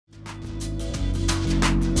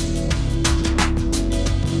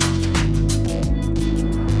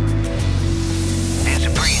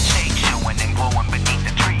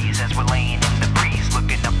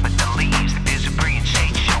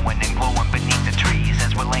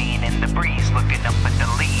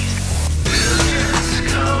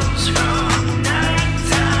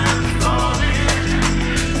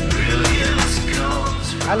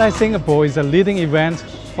Spotlight Singapore is a leading event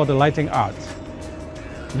for the lighting art.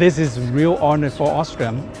 This is a real honor for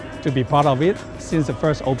Austrian to be part of it since the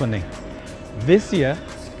first opening. This year,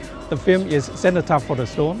 the film is Cenotaph for the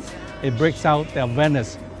Stone. It breaks out the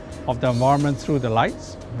awareness of the environment through the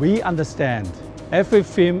lights. We understand every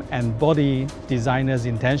film and body designer's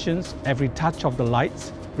intentions, every touch of the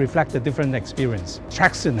lights reflect a different experience.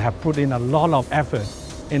 Traxon have put in a lot of effort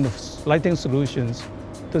in the lighting solutions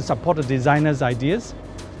to support the designer's ideas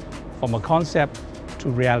from a concept to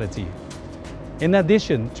reality. In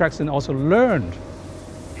addition, Traxon also learned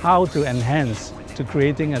how to enhance to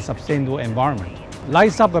creating a sustainable environment.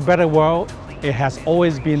 Lights Up a Better World, it has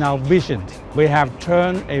always been our vision. We have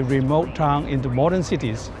turned a remote town into modern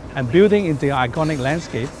cities and building into iconic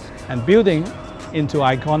landscape and building into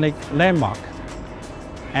iconic landmark.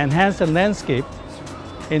 Enhance the landscape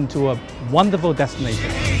into a wonderful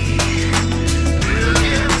destination.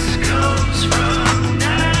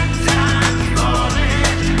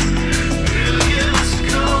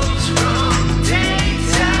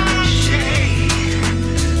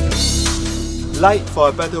 Light for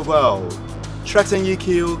a Better World. Traxon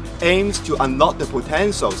EQ aims to unlock the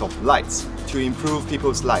potentials of lights to improve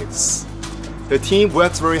people's lives. The team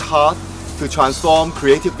works very hard to transform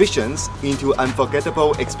creative visions into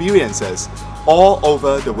unforgettable experiences all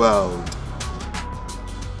over the world.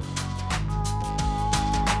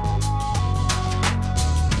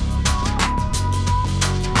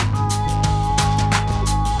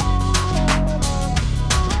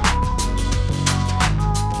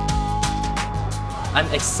 I'm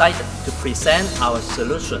excited to present our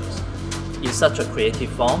solutions in such a creative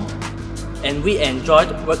form, and we enjoyed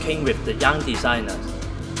working with the young designers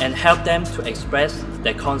and help them to express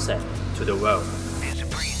their concept to the world.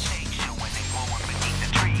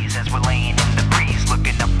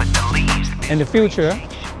 In the future,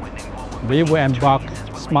 we will embark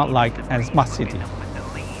smart light and smart city.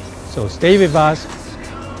 So stay with us.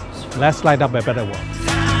 Let's light up a better world.